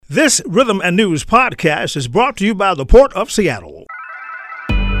This Rhythm and News podcast is brought to you by the Port of Seattle.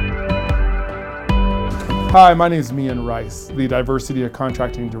 Hi, my name is Mian Rice, the Diversity and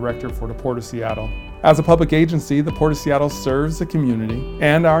Contracting Director for the Port of Seattle. As a public agency, the Port of Seattle serves the community,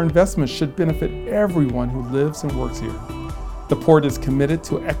 and our investments should benefit everyone who lives and works here. The Port is committed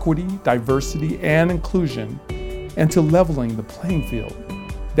to equity, diversity, and inclusion, and to leveling the playing field.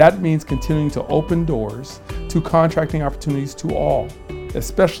 That means continuing to open doors to contracting opportunities to all,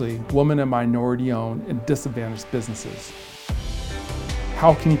 especially women and minority-owned and disadvantaged businesses.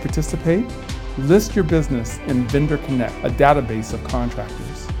 How can you participate? List your business in Vendor Connect, a database of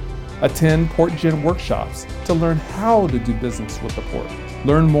contractors. Attend PortGen workshops to learn how to do business with the Port.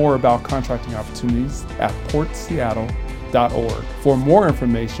 Learn more about contracting opportunities at portseattle.org. For more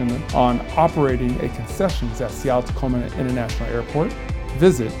information on operating a concessions at Seattle-Tacoma International Airport,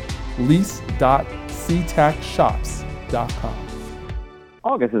 visit lease.ctacshops.com.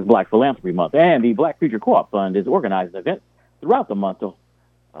 August is Black Philanthropy Month, and the Black Future Co-op Fund is organizing events throughout the month to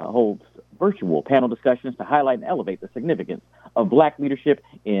holds virtual panel discussions to highlight and elevate the significance of Black leadership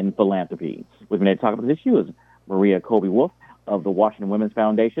in philanthropy. With me to talk about this issue is Maria Colby-Wolf of the Washington Women's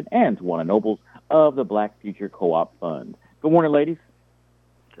Foundation and Tawana Nobles of the Black Future Co-op Fund. Good morning, ladies.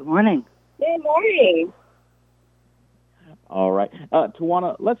 Good morning. Good morning. All right.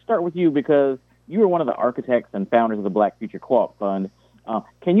 Tawana, let's start with you because you are one of the architects and founders of the Black Future Co-op Fund.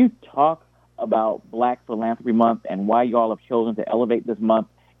 Can you talk about Black Philanthropy Month and why you all have chosen to elevate this month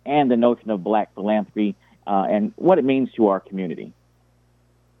and the notion of Black philanthropy and what it means to our community?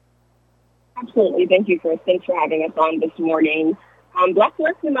 Absolutely. Thank you, Chris. Thanks for having us on this morning. Black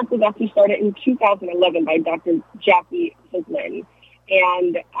Philanthropy Month was actually started in 2011 by Dr. Jackie Hislin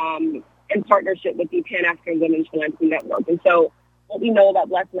and in partnership with the Pan-African Women's Philanthropy Network. And so what we know about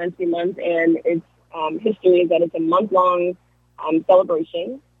Black Philanthropy Month and its history is that it's a month-long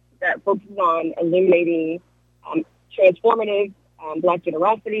celebration that focuses on illuminating transformative Black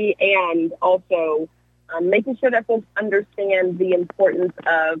generosity and also making sure that folks understand the importance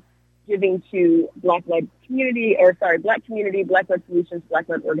of giving to Black-led community, Black-led solutions,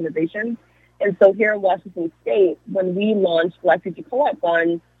 Black-led organizations. And so here in Washington State, when we launched Black Future Co-op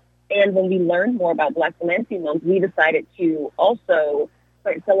Fund and when we learned more about Black Philanthropy Month, we decided to also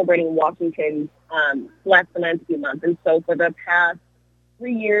start celebrating Washington's Black Philanthropy Month. And so for the past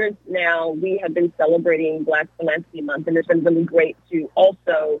 3 years now, we have been celebrating Black Philanthropy Month, and it's been really great to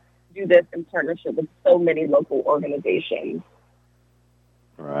also do this in partnership with so many local organizations.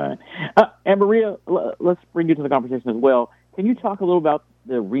 Right. And Maria, let's bring you to the conversation as well. Can you talk a little about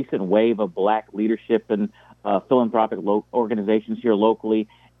the recent wave of Black leadership and philanthropic organizations here locally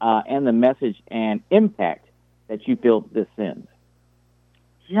and the message and impact that you feel this sends?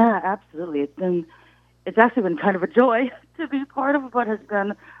 Yeah, absolutely. It's actually been kind of a joy to be part of what has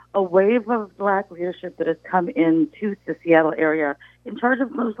been a wave of Black leadership that has come into the Seattle area in charge of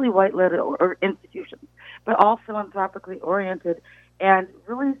mostly white-led or institutions, but all philanthropically oriented and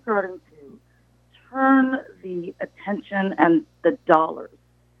really starting to turn the attention and the dollars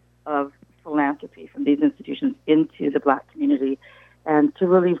of philanthropy from these institutions into the Black community and to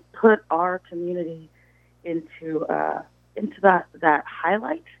really put our community into that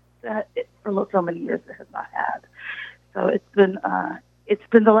highlight that for so many years it has not had. So it's been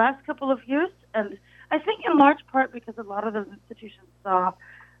the last couple of years, and I think in large part because a lot of those institutions saw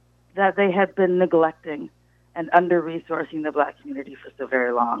that they had been neglecting and under-resourcing the Black community for so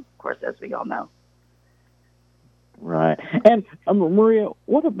very long, of course, as we all know. Right. And Maria,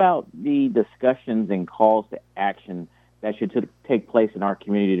 what about the discussions and calls to action that should take place in our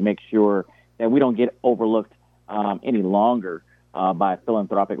community to make sure that we don't get overlooked any longer by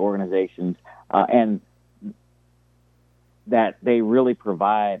philanthropic organizations and that they really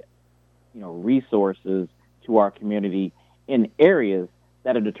provide, resources to our community in areas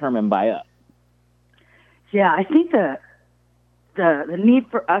that are determined by us? Yeah, I think the need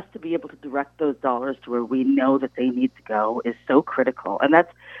for us to be able to direct those dollars to where we know that they need to go is so critical, and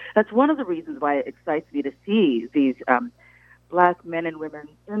that's one of the reasons why it excites me to see these Black men and women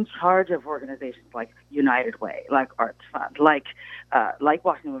in charge of organizations like United Way, like Arts Fund, like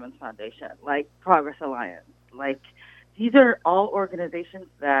Washington Women's Foundation, like Progress Alliance. These are all organizations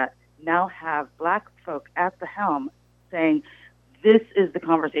that now have Black folk at the helm saying, this is the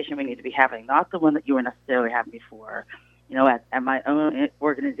conversation we need to be having, not the one that you were necessarily having before. At my own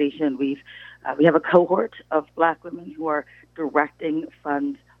organization, we have a cohort of Black women who are directing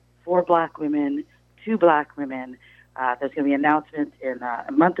funds for Black women to Black women. There's going to be announcements in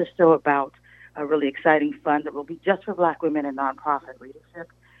a month or so about a really exciting fund that will be just for Black women and nonprofit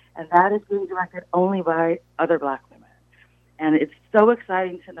leadership, and that is being directed only by other Black women. And it's so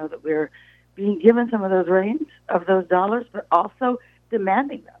exciting to know that we're being given some of those reins of those dollars, but also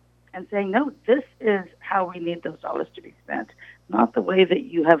demanding them and saying, no, this is how we need those dollars to be spent, not the way that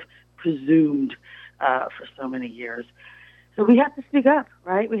you have presumed for so many years. So we have to speak up,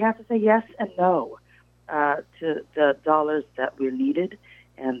 right? We have to say yes and no to the dollars that we're needed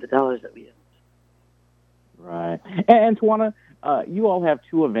and the dollars that we don't. Right. And Tawana, you all have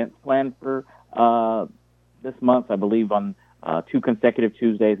two events planned for this month, I believe, on two consecutive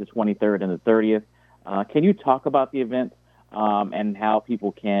Tuesdays, the 23rd and the 30th. Can you talk about the events and how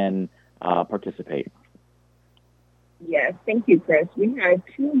people can participate? Yes, thank you, Chris. We have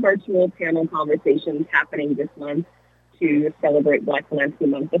two virtual panel conversations happening this month to celebrate Black Philanthropy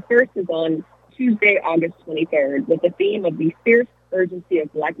Month. The first is on Tuesday, August 23rd, with the theme of the fierce urgency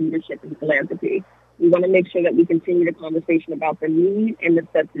of Black leadership in philanthropy. We want to make sure that we continue the conversation about the need and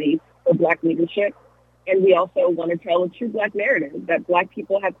necessity for Black leadership. And we also want to tell a true Black narrative that Black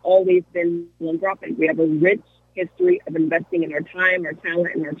people have always been philanthropic. We have a rich history of investing in our time, our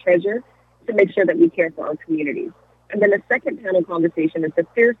talent, and our treasure to make sure that we care for our communities. And then the second panel conversation is the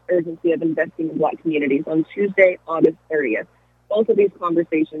fierce urgency of investing in Black communities on Tuesday, August 30th. Both of these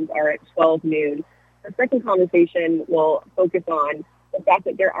conversations are at 12 noon. The second conversation will focus on the fact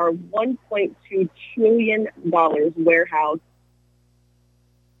that there are $1.2 trillion warehoused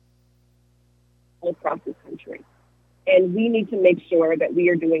across this country. And we need to make sure that we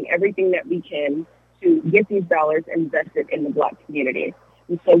are doing everything that we can to get these dollars invested in the Black community.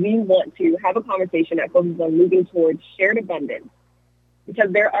 And so we want to have a conversation that focuses on moving towards shared abundance,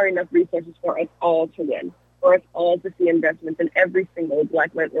 because there are enough resources for us all to win, for us all to see investments in every single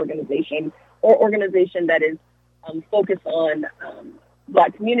Black-led organization or organization that is focused on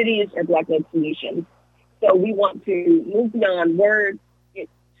Black communities or Black-led solutions. So we want to move beyond words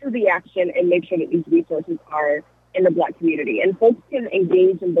to the action and make sure that these resources are in the Black community. And folks can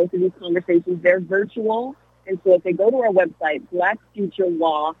engage in both of these conversations. They're virtual. And so if they go to our website,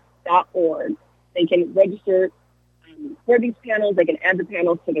 blackfuturelaw.org, they can register for these panels. They can add the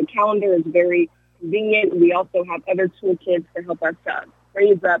panels to their calendar. It's very convenient. We also have other toolkits to help us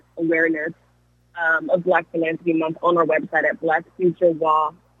raise up awareness of Black Philanthropy Month on our website at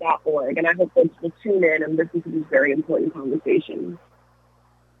blackfuturelaw.org. And I hope folks will tune in and listen to these very important conversations.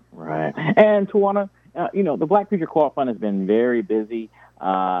 Right. And Tawana, the Black Future Co-op Fund has been very busy,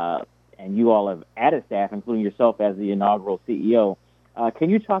 and you all have added staff, including yourself as the inaugural CEO. Can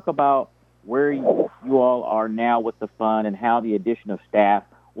you talk about where you all are now with the fund and how the addition of staff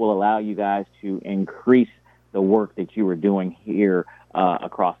will allow you guys to increase the work that you are doing here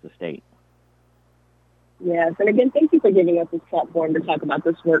across the state? Yes, and again, thank you for giving us this platform to talk about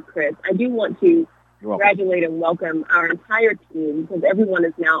this work, Chris. I do want to congratulate and welcome our entire team, because everyone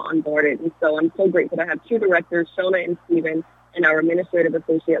is now onboarded. And so I'm so grateful to have two directors, Shona and Stephen, and our administrative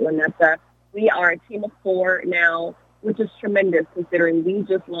associate, Lanessa. We are a team of 4 now, which is tremendous considering we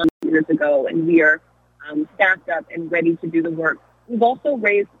just launched years ago, and we are staffed up and ready to do the work. We've also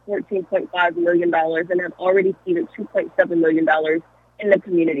raised $14.5 million and have already seeded $2.7 million in the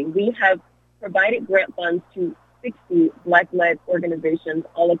community. We have provided grant funds to 60 Black-led organizations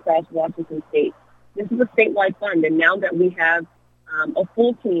all across Washington state. This is a statewide fund, and now that we have a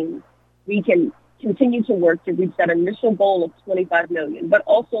full team, we can continue to work to reach that initial goal of $25 million, but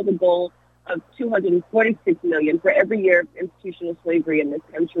also the goal of $246 million for every year of institutional slavery in this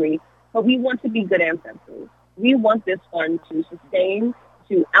country. But we want to be good ancestors. We want this fund to sustain,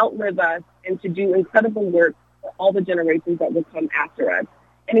 to outlive us, and to do incredible work for all the generations that will come after us.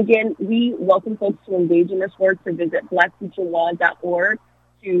 And again, we welcome folks to engage in this work, to visit blackfuturelaw.org,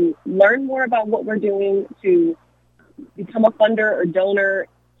 to learn more about what we're doing, to become a funder or donor,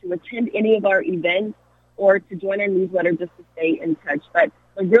 to attend any of our events, or to join our newsletter just to stay in touch. But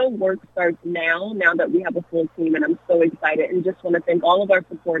the real work starts now that we have a full team, and I'm so excited. And just want to thank all of our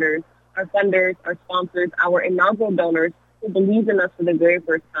supporters, our funders, our sponsors, our inaugural donors who believed in us for the very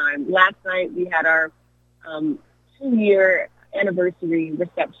first time. Last night, we had our 2-year anniversary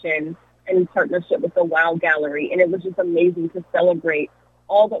reception in partnership with the WOW Gallery, and it was just amazing to celebrate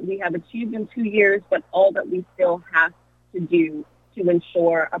all that we have achieved in 2 years, but all that we still have to do to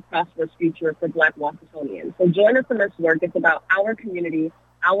ensure a prosperous future for Black Washingtonians. So join us in this work. It's about our community,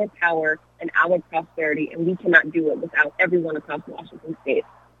 our power, and our prosperity, and we cannot do it without everyone across Washington state.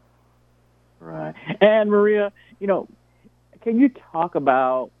 Right. And Maria, can you talk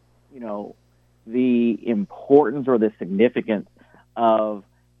about, the importance or the significance of,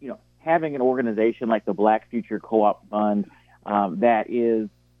 having an organization like the Black Future Co-op Fund that is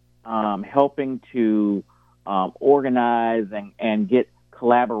helping to organize and get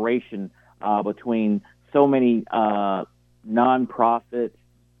collaboration between so many nonprofit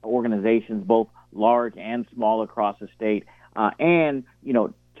organizations, both large and small across the state, and,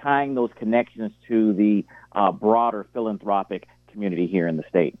 tying those connections to the broader philanthropic community here in the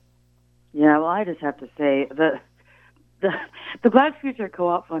state. Yeah, well, I just have to say the Black Future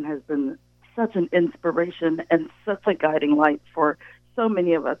Co-op Fund has been such an inspiration and such a guiding light for so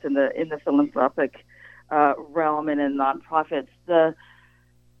many of us in the philanthropic realm and in nonprofits.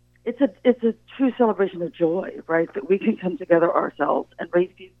 It's a true celebration of joy, right? That we can come together ourselves and raise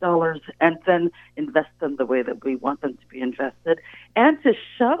these dollars and then invest them the way that we want them to be invested, and to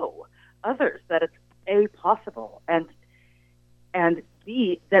show others that it's possible, and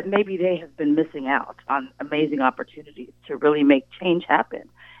B, that maybe they have been missing out on amazing opportunities to really make change happen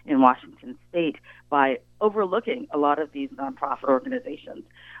in Washington State by overlooking a lot of these nonprofit organizations.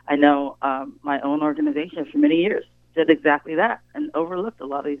 I know my own organization for many years did exactly that and overlooked a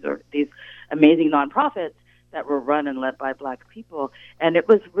lot of these amazing nonprofits that were run and led by Black people. And it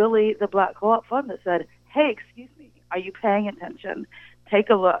was really the Black Co-op Fund that said, hey, excuse me, are you paying attention? Take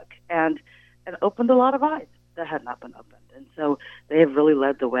a look, and opened a lot of eyes that had not been opened. And so they have really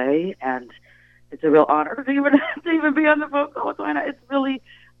led the way, and it's a real honor to even be on the phone call with Joanna. It's really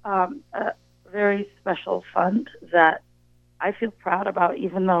a very special fund that I feel proud about,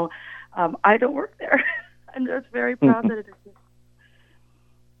 even though I don't work there. I'm just very proud that it exists.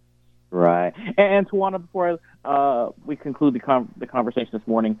 Right. And Tawana, before we conclude the conversation this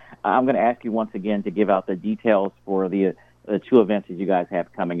morning, I'm going to ask you once again to give out the details for the two events that you guys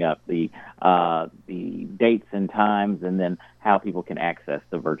have coming up, the dates and times, and then how people can access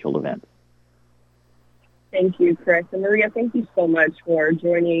the virtual events. Thank you, Chris. And Maria, thank you so much for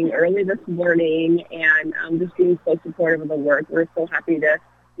joining early this morning and just being so supportive of the work. We're so happy to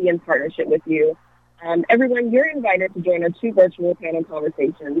be in partnership with you. Everyone, you're invited to join our 2 virtual panel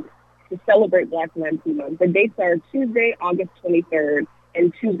conversations to celebrate Black Philanthropy Month. The dates are Tuesday, August 23rd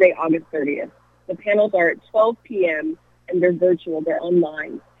and Tuesday, August 30th. The panels are at 12 p.m. and they're virtual. They're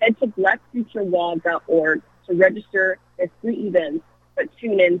online. Head to blackfuturelaw.org to register. There's 3 events, but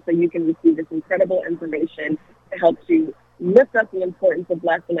tune in so you can receive this incredible information to help to lift up the importance of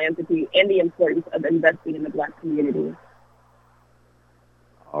Black philanthropy and the importance of investing in the Black community.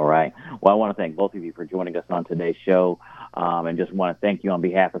 All right. Well, I want to thank both of you for joining us on today's show, and just want to thank you on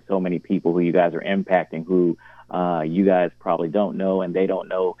behalf of so many people who you guys are impacting, who you guys probably don't know, and they don't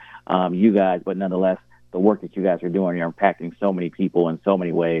know you guys, but nonetheless, the work that you guys are doing, you're impacting so many people in so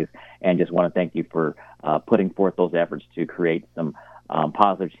many ways, and just want to thank you for putting forth those efforts to create some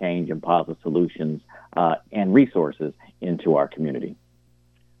positive change and positive solutions and resources into our community.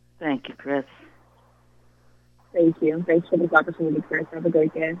 Thank you, Chris. Thank you. Thanks for this opportunity, Chris. Have a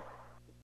great day.